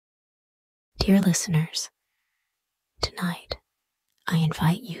Dear listeners, tonight I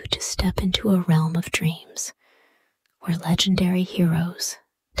invite you to step into a realm of dreams where legendary heroes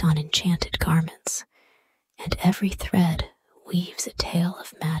don enchanted garments and every thread weaves a tale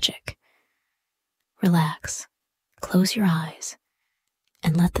of magic. Relax, close your eyes,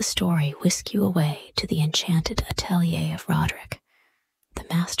 and let the story whisk you away to the enchanted atelier of Roderic, the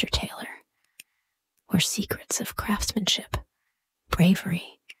master tailor, where secrets of craftsmanship,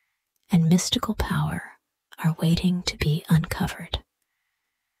 bravery, and mystical power are waiting to be uncovered.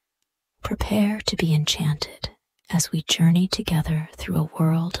 Prepare to be enchanted as we journey together through a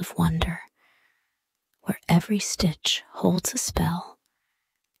world of wonder, where every stitch holds a spell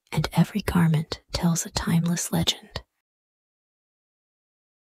and every garment tells a timeless legend.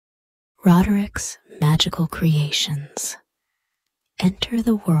 Roderic's magical creations. Enter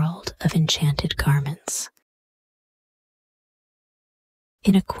the world of enchanted garments.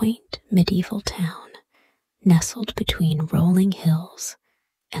 In a quaint medieval town, nestled between rolling hills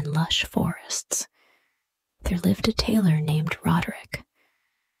and lush forests, there lived a tailor named Roderic.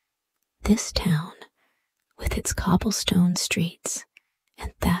 This town, with its cobblestone streets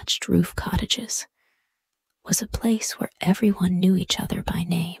and thatched roof cottages, was a place where everyone knew each other by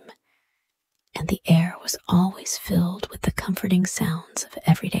name, and the air was always filled with the comforting sounds of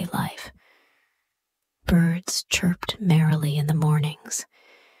everyday life. Birds chirped merrily in the mornings,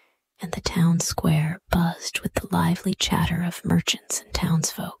 and the town square buzzed with the lively chatter of merchants and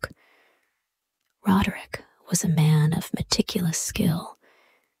townsfolk. Roderic was a man of meticulous skill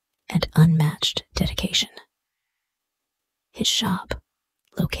and unmatched dedication. His shop,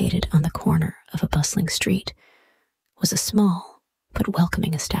 located on the corner of a bustling street, was a small but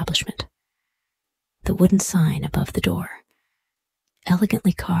welcoming establishment. The wooden sign above the door,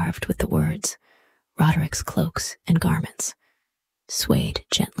 elegantly carved with the words Roderic's Cloaks and Garments, swayed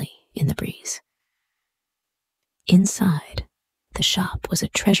gently in the breeze. Inside, the shop was a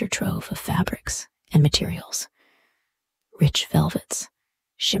treasure trove of fabrics and materials. Rich velvets,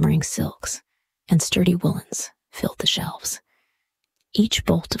 shimmering silks, and sturdy woolens filled the shelves, each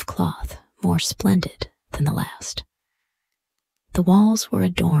bolt of cloth more splendid than the last. The walls were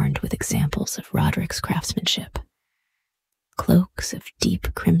adorned with examples of Roderic's craftsmanship. Cloaks of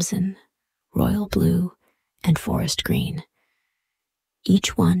deep crimson, royal blue, and forest green,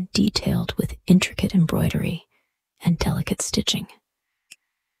 each one detailed with intricate embroidery and delicate stitching.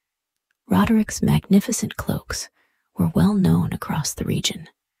 Roderic's magnificent cloaks were well known across the region.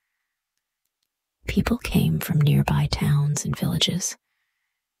 People came from nearby towns and villages,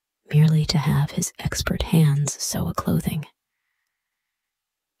 merely to have his expert hands sew a clothing.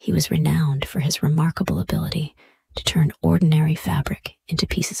 He was renowned for his remarkable ability to turn ordinary fabric into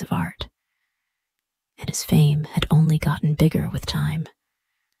pieces of art, and his fame had only gotten bigger with time.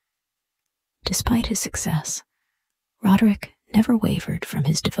 Despite his success, Roderic never wavered from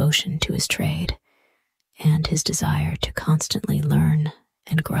his devotion to his trade and his desire to constantly learn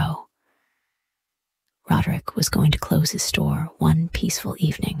and grow. Roderic was going to close his store one peaceful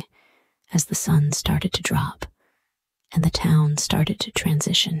evening as the sun started to drop and the town started to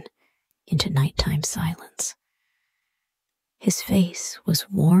transition into nighttime silence. His face was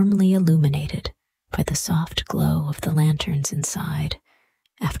warmly illuminated by the soft glow of the lanterns inside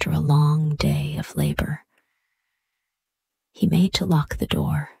after a long day of labor. He made to lock the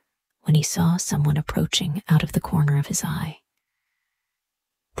door when he saw someone approaching out of the corner of his eye.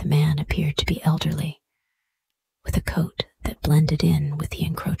 The man appeared to be elderly, with a coat that blended in with the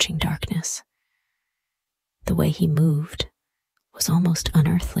encroaching darkness. The way he moved was almost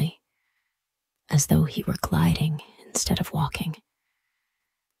unearthly, as though he were gliding instead of walking.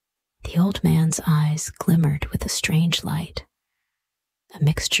 The old man's eyes glimmered with a strange light, a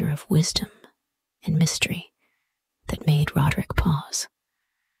mixture of wisdom and mystery that made Roderic pause.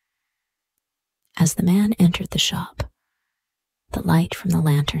 As the man entered the shop, the light from the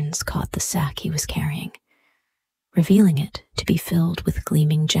lanterns caught the sack he was carrying, revealing it to be filled with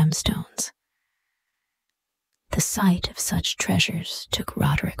gleaming gemstones. The sight of such treasures took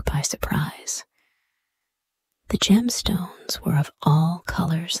Roderic by surprise. The gemstones were of all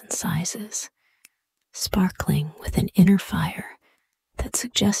colors and sizes, sparkling with an inner fire that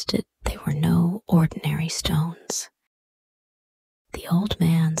suggested they were no ordinary stones. The old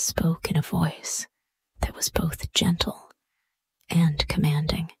man spoke in a voice that was both gentle and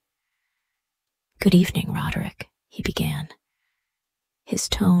commanding. "Good evening, Roderic," he began, his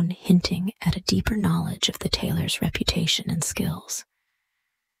tone hinting at a deeper knowledge of the tailor's reputation and skills.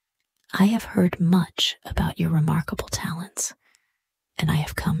 "I have heard much about your remarkable talents, and I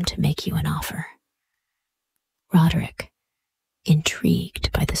have come to make you an offer." Roderic,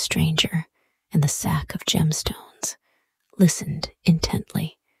 intrigued by the stranger, and the sack of gemstones, listened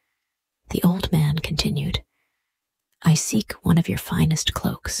intently. The old man continued, "I seek one of your finest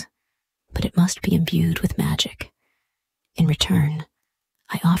cloaks, but it must be imbued with magic. In return,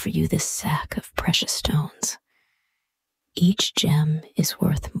 I offer you this sack of precious stones. Each gem is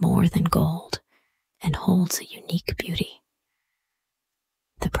worth more than gold and holds a unique beauty."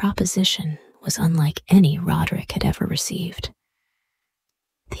 The proposition was unlike any Roderic had ever received.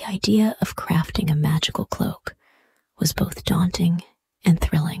 The idea of crafting a magical cloak was both daunting and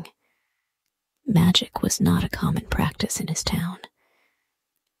thrilling. Magic was not a common practice in his town,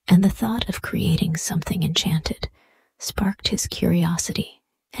 and the thought of creating something enchanted sparked his curiosity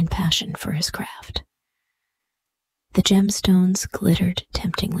and passion for his craft. The gemstones glittered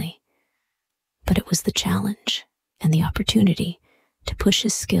temptingly, but it was the challenge and the opportunity to push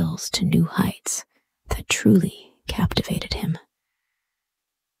his skills to new heights that truly captivated him.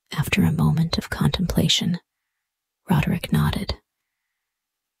 After a moment of contemplation, Roderic nodded.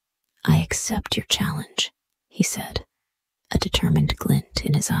 "I accept your challenge," he said, a determined glint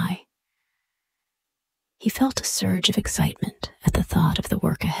in his eye. He felt a surge of excitement at the thought of the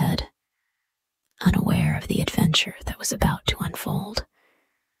work ahead, unaware of the adventure that was about to unfold.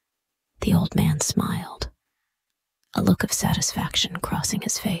 The old man smiled, a look of satisfaction crossing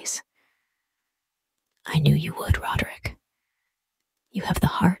his face. "I knew you would, Roderic. You have the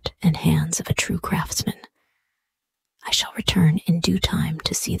heart and hands of a true craftsman. I shall return in due time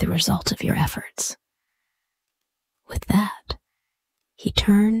to see the result of your efforts." With that, he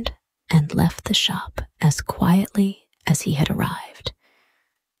turned and left the shop as quietly as he had arrived,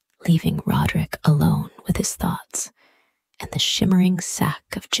 leaving Roderic alone with his thoughts and the shimmering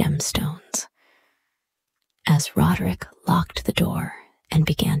sack of gemstones. As Roderic locked the door and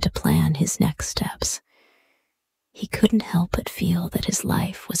began to plan his next steps, he couldn't help but feel that his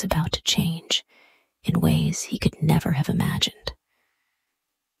life was about to change in ways he could never have imagined.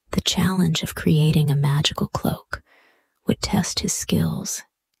 The challenge of creating a magical cloak would test his skills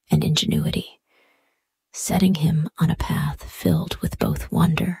and ingenuity, setting him on a path filled with both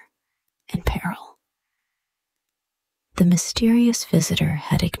wonder and peril. The mysterious visitor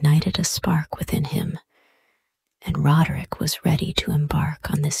had ignited a spark within him, and Roderic was ready to embark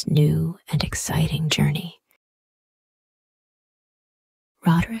on this new and exciting journey.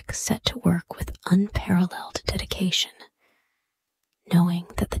 Roderic set to work with unparalleled dedication, knowing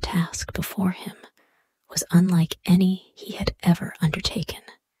that the task before him was unlike any he had ever undertaken.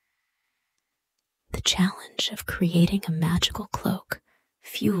 The challenge of creating a magical cloak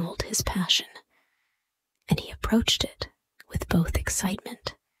fueled his passion, and he approached it with both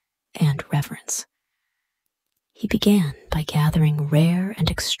excitement and reverence. He began by gathering rare and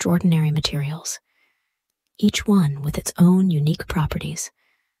extraordinary materials, each one with its own unique properties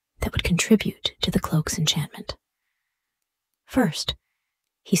that would contribute to the cloak's enchantment. First,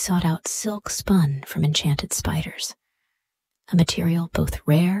 he sought out silk spun from enchanted spiders, a material both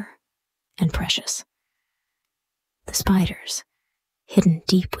rare and precious. The spiders, hidden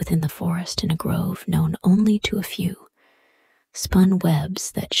deep within the forest in a grove known only to a few, spun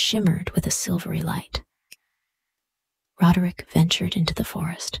webs that shimmered with a silvery light. Roderic ventured into the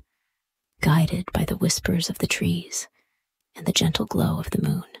forest, guided by the whispers of the trees and the gentle glow of the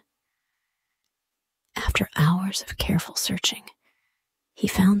moon. After hours of careful searching, he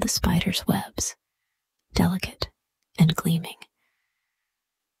found the spider's webs, delicate and gleaming.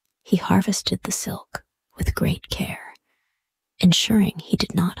 He harvested the silk with great care, ensuring he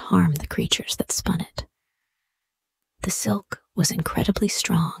did not harm the creatures that spun it. The silk was incredibly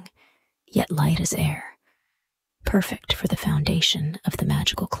strong, yet light as air, perfect for the foundation of the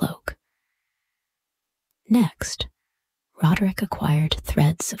magical cloak. Next, Roderic acquired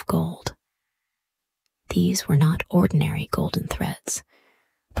threads of gold. These were not ordinary golden threads,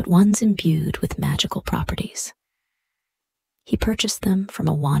 but ones imbued with magical properties. He purchased them from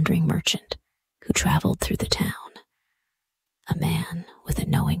a wandering merchant who traveled through the town, a man with a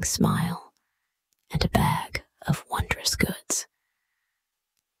knowing smile and a bag of wondrous goods.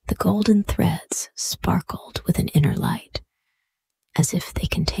 The golden threads sparkled with an inner light, as if they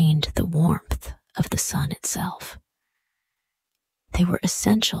contained the warmth of the sun itself. They were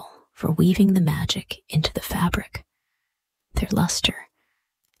essential for weaving the magic into the fabric, their luster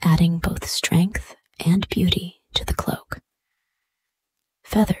adding both strength and beauty to the cloak.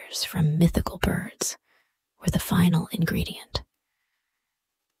 Feathers from mythical birds were the final ingredient.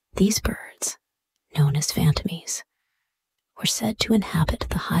 These birds, known as phantomies, were said to inhabit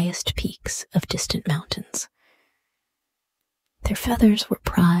the highest peaks of distant mountains. Their feathers were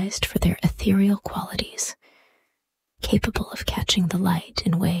prized for their ethereal qualities, capable of catching the light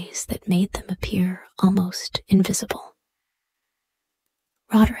in ways ways that made them appear almost invisible.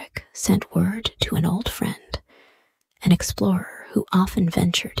 Roderic sent word to an old friend, an explorer who often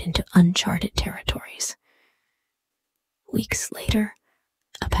ventured into uncharted territories. Weeks later,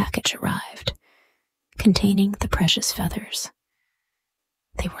 a package arrived, containing the precious feathers.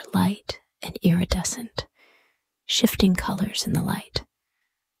 They were light and iridescent, shifting colors in the light,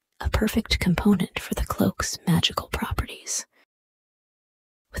 a perfect component for the cloak's magical properties.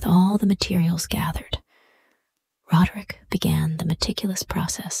 With all the materials gathered, Roderic began the meticulous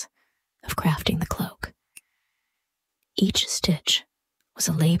process of crafting the cloak. Each stitch was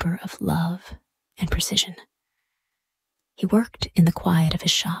a labor of love and precision. He worked in the quiet of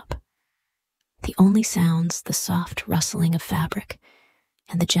his shop, the only sounds the soft rustling of fabric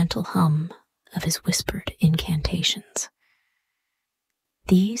and the gentle hum of his whispered incantations.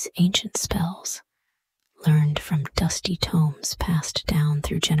 These ancient spells, learned from dusty tomes passed down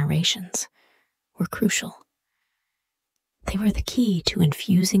through generations, were crucial. They were the key to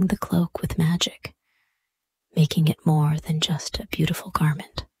infusing the cloak with magic, making it more than just a beautiful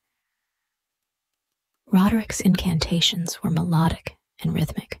garment. Roderic's incantations were melodic and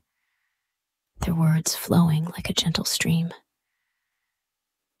rhythmic, their words flowing like a gentle stream.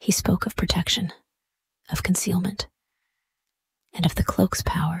 He spoke of protection, of concealment, and of the cloak's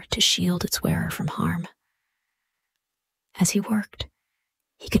power to shield its wearer from harm. As he worked,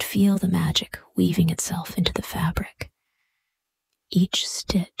 he could feel the magic weaving itself into the fabric, each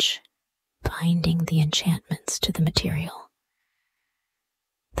stitch binding the enchantments to the material.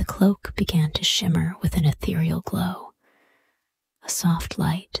 The cloak began to shimmer with an ethereal glow, a soft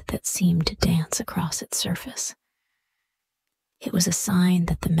light that seemed to dance across its surface. It was a sign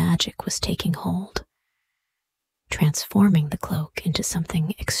that the magic was taking hold, transforming the cloak into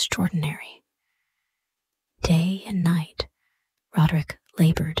something extraordinary. Day and night, Roderic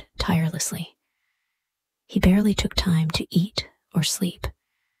labored tirelessly. He barely took time to eat or sleep,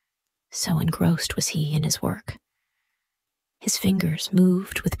 so engrossed was he in his work. His fingers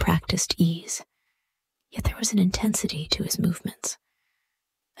moved with practiced ease, yet there was an intensity to his movements,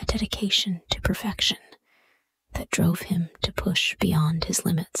 a dedication to perfection that drove him to push beyond his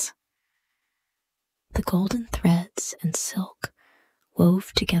limits. The golden threads and silk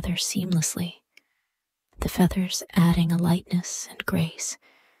wove together seamlessly, the feathers adding a lightness and grace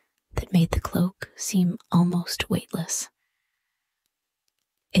that made the cloak seem almost weightless.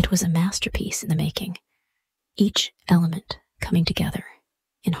 It was a masterpiece in the making, each element coming together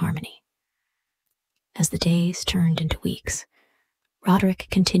in harmony. As the days turned into weeks, Roderic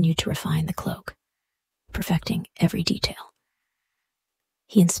continued to refine the cloak, perfecting every detail.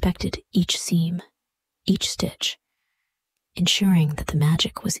 He inspected each seam, each stitch, ensuring that the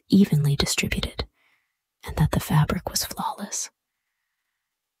magic was evenly distributed and that the fabric was flawless.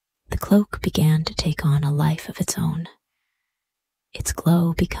 The cloak began to take on a life of its own, its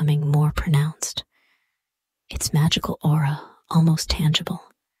glow becoming more pronounced, its magical aura almost tangible.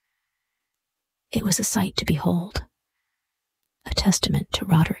 It was a sight to behold, a testament to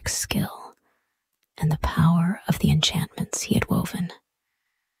Roderic's skill and the power of the enchantments he had woven.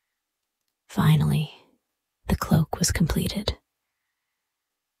 Finally, the cloak was completed.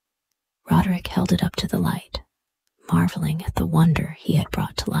 Roderic held it up to the light, marveling at the wonder he had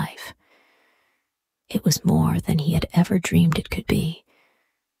brought to life. It was more than he had ever dreamed it could be,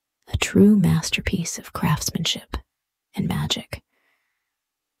 a true masterpiece of craftsmanship and magic.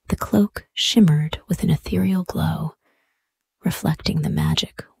 The cloak shimmered with an ethereal glow, reflecting the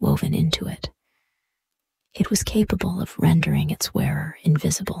magic woven into it. It was capable of rendering its wearer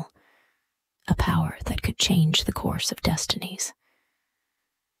invisible, a power that could change the course of destinies.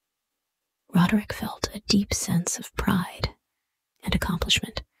 Roderic felt a deep sense of pride and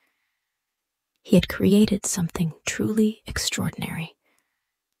accomplishment. He had created something truly extraordinary,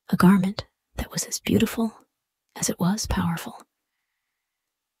 a garment that was as beautiful as it was powerful.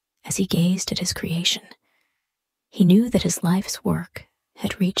 As he gazed at his creation, he knew that his life's work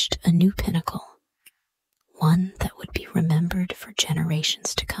had reached a new pinnacle, one that would be remembered for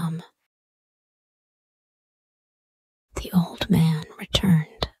generations to come. The old man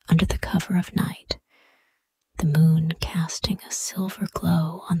returned under the cover of night, the moon casting a silver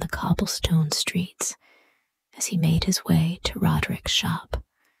glow on the cobblestone streets as he made his way to Roderic's shop.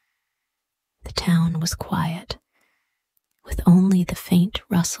 The town was quiet, with only the faint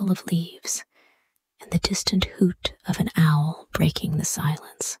rustle of leaves and the distant hoot of an owl breaking the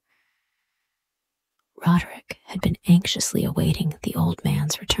silence. Roderic had been anxiously awaiting the old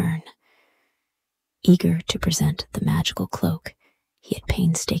man's return, eager to present the magical cloak he had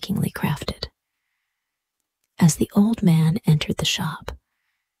painstakingly crafted. As the old man entered the shop,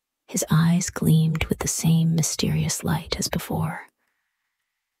 His eyes gleamed with the same mysterious light as before.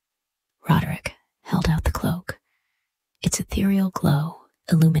 Roderic held out the cloak, its ethereal glow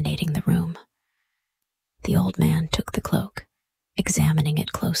illuminating the room. The old man took the cloak, examining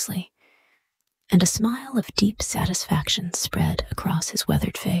it closely, and a smile of deep satisfaction spread across his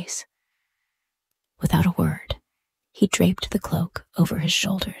weathered face. Without a word, he draped the cloak over his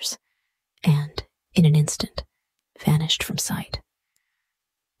shoulders and, in an instant, vanished from sight.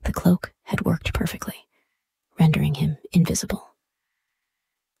 The cloak had worked perfectly, rendering him invisible.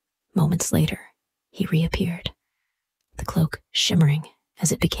 Moments later, he reappeared, the cloak shimmering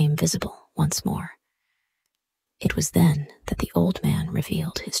as it became visible once more. It was then that the old man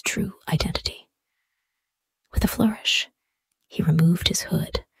revealed his true identity. With a flourish, he removed his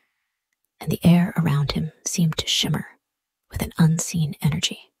hood, and the air around him seemed to shimmer with an unseen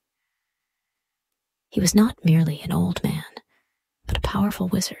energy. He was not merely an old man, but a powerful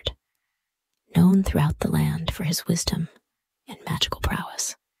wizard, known throughout the land for his wisdom and magical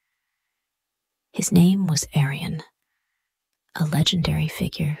prowess. His name was Arian, a legendary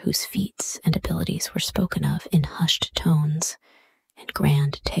figure whose feats and abilities were spoken of in hushed tones and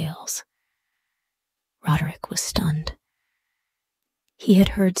grand tales. Roderic was stunned. He had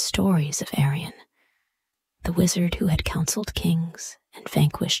heard stories of Arian, the wizard who had counseled kings and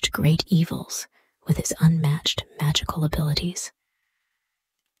vanquished great evils with his unmatched magical abilities.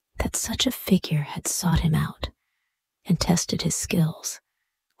 That such a figure had sought him out and tested his skills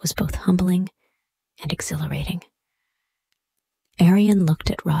was both humbling and exhilarating. Arian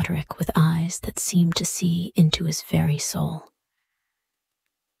looked at Roderic with eyes that seemed to see into his very soul.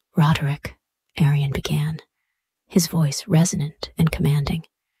 "Roderic," Arian began, his voice resonant and commanding.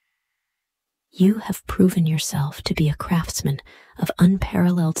 "You have proven yourself to be a craftsman of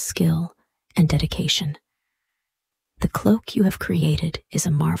unparalleled skill and dedication. The cloak you have created is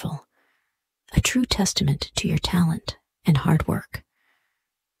a marvel, a true testament to your talent and hard work.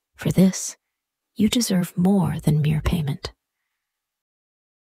 For this, you deserve more than mere payment."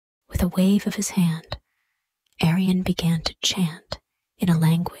 With a wave of his hand, Arian began to chant in a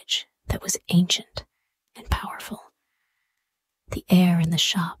language that was ancient and powerful. The air in the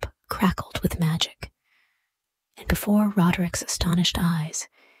shop crackled with magic, and before Roderic's astonished eyes,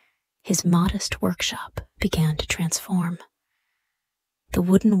 his modest workshop began to transform. The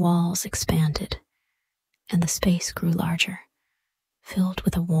wooden walls expanded, and the space grew larger, filled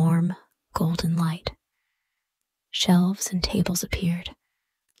with a warm, golden light. Shelves and tables appeared,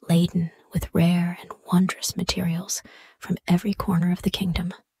 laden with rare and wondrous materials from every corner of the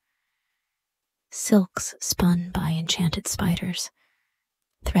kingdom. Silks spun by enchanted spiders,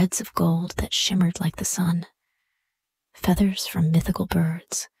 threads of gold that shimmered like the sun, feathers from mythical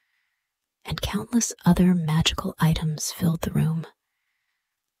birds, and countless other magical items filled the room.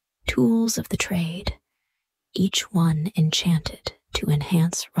 Tools of the trade, each one enchanted to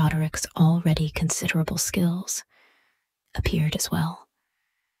enhance Roderic's already considerable skills, appeared as well.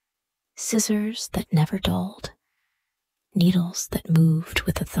 Scissors that never dulled, needles that moved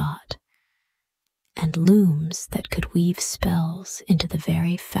with a thought, and looms that could weave spells into the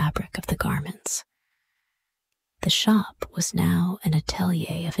very fabric of the garments. The shop was now an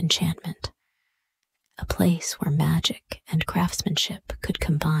atelier of enchantment, a place where magic and craftsmanship could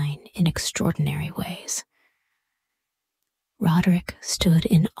combine in extraordinary ways. Roderic stood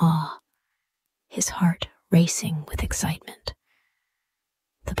in awe, his heart racing with excitement.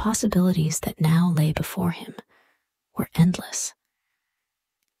 The possibilities that now lay before him were endless.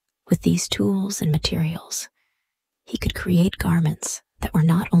 With these tools and materials, he could create garments that were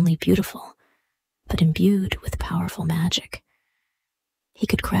not only beautiful, but imbued with powerful magic. He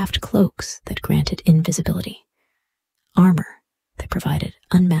could craft cloaks that granted invisibility, armor that provided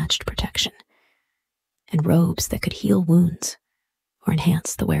unmatched protection, and robes that could heal wounds or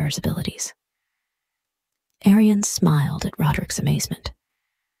enhance the wearer's abilities. Arian smiled at Roderic's amazement.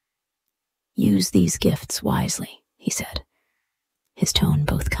 "Use these gifts wisely," he said, his tone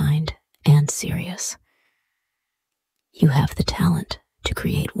both kind and serious. "You have the talent to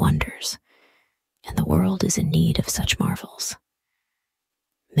create wonders, and the world is in need of such marvels.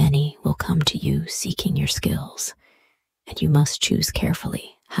 Many will come to you seeking your skills, and you must choose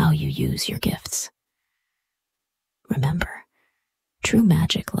carefully how you use your gifts. Remember, true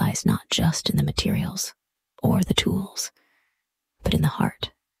magic lies not just in the materials or the tools, but in the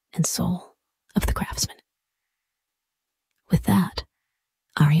heart and soul of the craftsman." With that,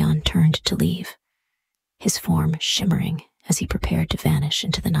 Arian turned to leave, his form shimmering as he prepared to vanish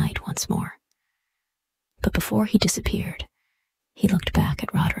into the night once more. But before he disappeared, he looked back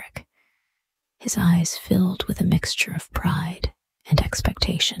at Roderic, his eyes filled with a mixture of pride and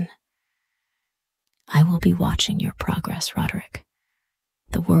expectation. I will be watching your progress, Roderic.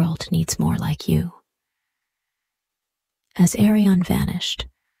 The world needs more like you. As Arion vanished,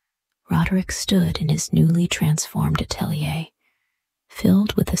 Roderic stood in his newly transformed atelier,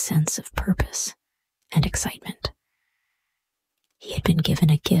 filled with a sense of purpose and excitement. He had been given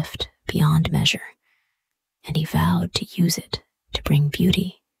a gift beyond measure, and he vowed to use it to bring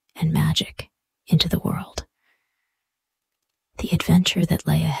beauty and magic into the world. The adventure that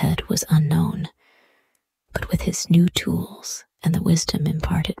lay ahead was unknown, but with his new tools and the wisdom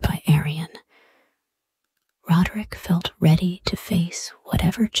imparted by Arion, Roderic felt ready to face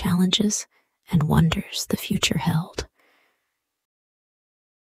whatever challenges and wonders the future held.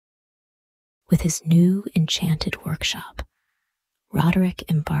 With his new enchanted workshop, Roderic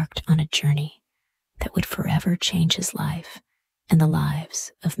embarked on a journey that would forever change his life and the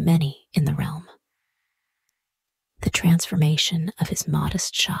lives of many in the realm. The transformation of his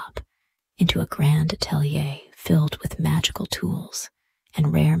modest shop into a grand atelier filled with magical tools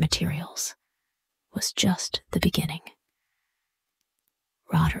and rare materials was just the beginning.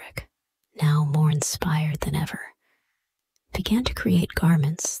 Roderic, now more inspired than ever, began to create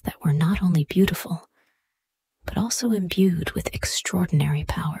garments that were not only beautiful, but also imbued with extraordinary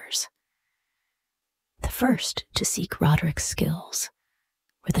powers. The first to seek Roderic's skills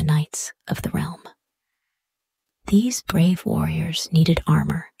were the Knights of the Realm. These brave warriors needed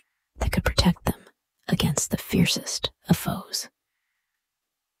armor that could protect them against the fiercest of foes.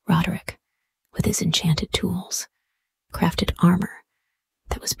 Roderic, with his enchanted tools, crafted armor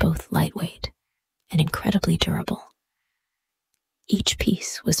that was both lightweight and incredibly durable. Each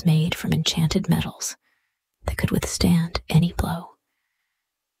piece was made from enchanted metals that could withstand any blow,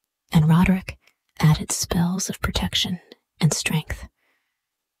 and Roderic added spells of protection and strength,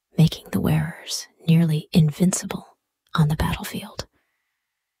 making the wearers nearly invincible on the battlefield.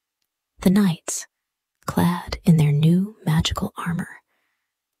 The knights, clad in their new magical armor,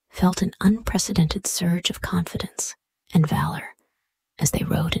 felt an unprecedented surge of confidence and valor as they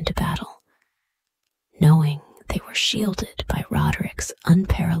rode into battle, knowing they were shielded by Roderic's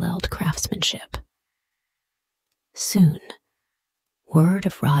unparalleled craftsmanship. Soon, word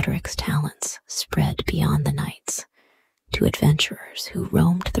of Roderic's talents spread beyond the knights to adventurers who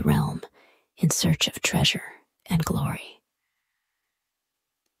roamed the realm in search of treasure and glory.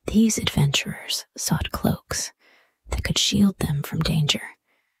 These adventurers sought cloaks that could shield them from danger,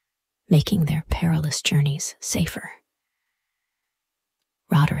 making their perilous journeys safer.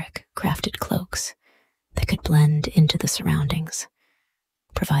 Roderic crafted cloaks that could blend into the surroundings,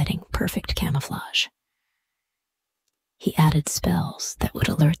 providing perfect camouflage. He added spells that would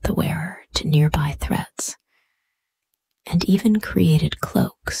alert the wearer to nearby threats, and even created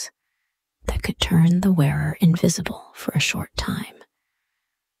cloaks that could turn the wearer invisible for a short time,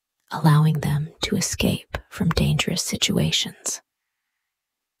 allowing them to escape from dangerous situations.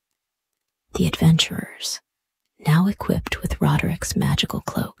 The adventurers, now equipped with Roderic's magical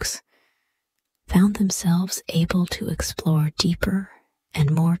cloaks, found themselves able to explore deeper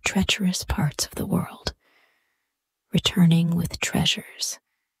and more treacherous parts of the world, returning with treasures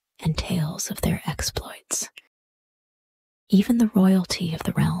and tales of their exploits. Even the royalty of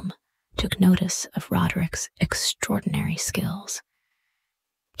the realm took notice of Roderic's extraordinary skills.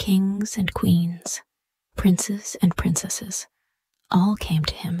 Kings and queens, princes and princesses, all came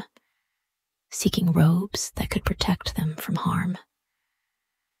to him, seeking robes that could protect them from harm.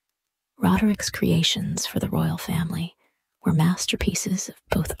 Roderic's creations for the royal family were masterpieces of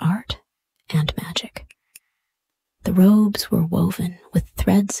both art and magic. The robes were woven with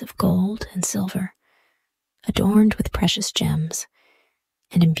threads of gold and silver, adorned with precious gems,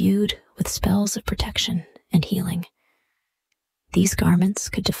 and imbued with spells of protection and healing. These garments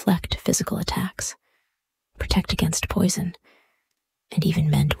could deflect physical attacks, protect against poison, and even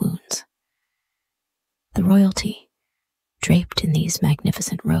mend wounds. The royalty, draped in these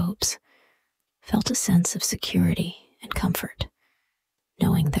magnificent robes, felt a sense of security and comfort,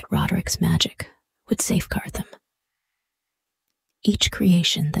 knowing that Roderic's magic would safeguard them. Each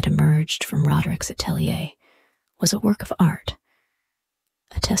creation that emerged from Roderic's atelier was a work of art,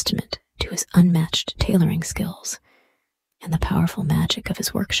 a testament to his unmatched tailoring skills and the powerful magic of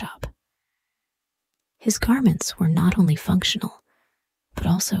his workshop. His garments were not only functional, but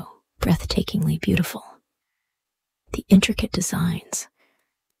also breathtakingly beautiful. The intricate designs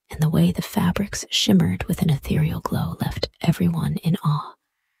and the way the fabrics shimmered with an ethereal glow left everyone in awe.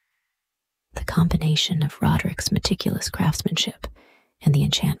 The combination of Roderic's meticulous craftsmanship and the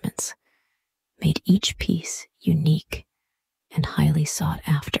enchantments made each piece unique and highly sought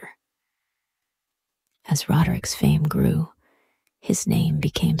after. As Roderic's fame grew, His name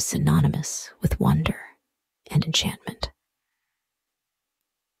became synonymous with wonder and enchantment.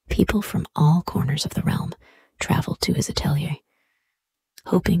 People from all corners of the realm traveled to his atelier,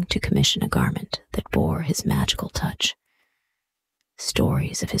 hoping to commission a garment that bore his magical touch.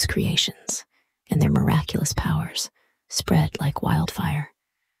 Stories of his creations and their miraculous powers spread like wildfire,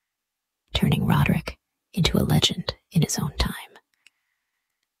 turning Roderic into a legend in his own time.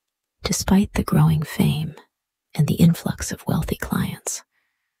 Despite the growing fame and the influx of wealthy clients,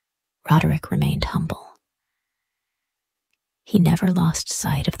 Roderic remained humble. He never lost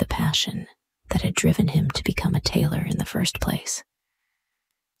sight of the passion that had driven him to become a tailor in the first place.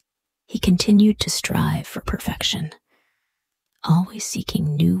 He continued to strive for perfection, always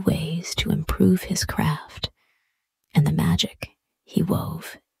seeking new ways to improve his craft and the magic he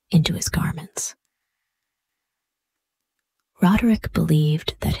wove into his garments. Roderic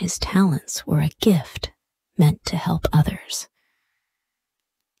believed that his talents were a gift meant to help others,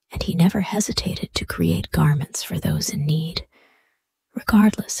 and he never hesitated to create garments for those in need,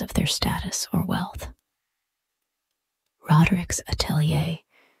 regardless of their status or wealth. Roderic's atelier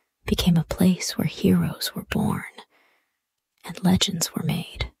became a place where heroes were born and legends were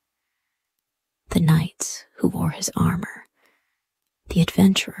made. The knights who wore his armor, the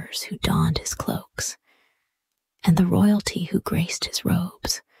adventurers who donned his cloaks, and the royalty who graced his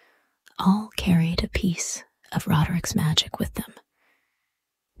robes all carried a piece of Roderic's magic with them.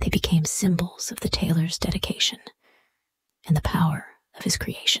 They became symbols of the tailor's dedication and the power of his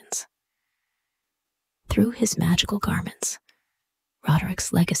creations. Through his magical garments,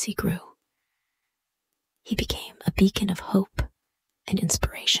 Roderic's legacy grew. He became a beacon of hope and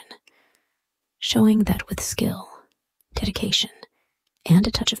inspiration, showing that with skill, dedication, and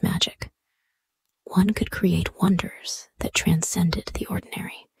a touch of magic, one could create wonders that transcended the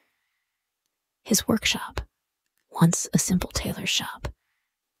ordinary. His workshop, once a simple tailor's shop,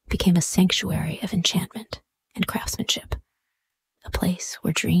 became a sanctuary of enchantment and craftsmanship, a place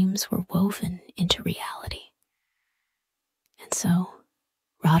where dreams were woven into reality. And so,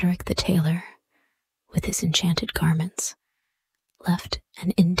 Roderic the tailor, with his enchanted garments, left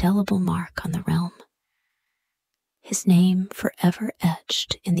an indelible mark on the realm, his name forever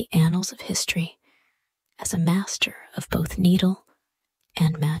etched in the annals of history as a master of both needle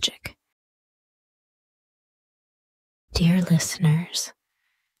and magic. Dear listeners,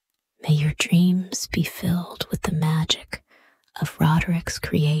 may your dreams be filled with the magic of Roderic's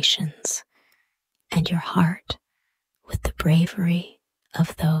creations, and your heart with the bravery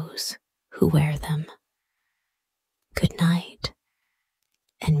of those who wear them. Good night,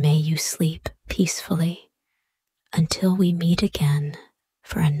 and may you sleep peacefully until we meet again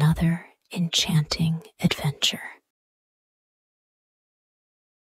for another enchanting adventure.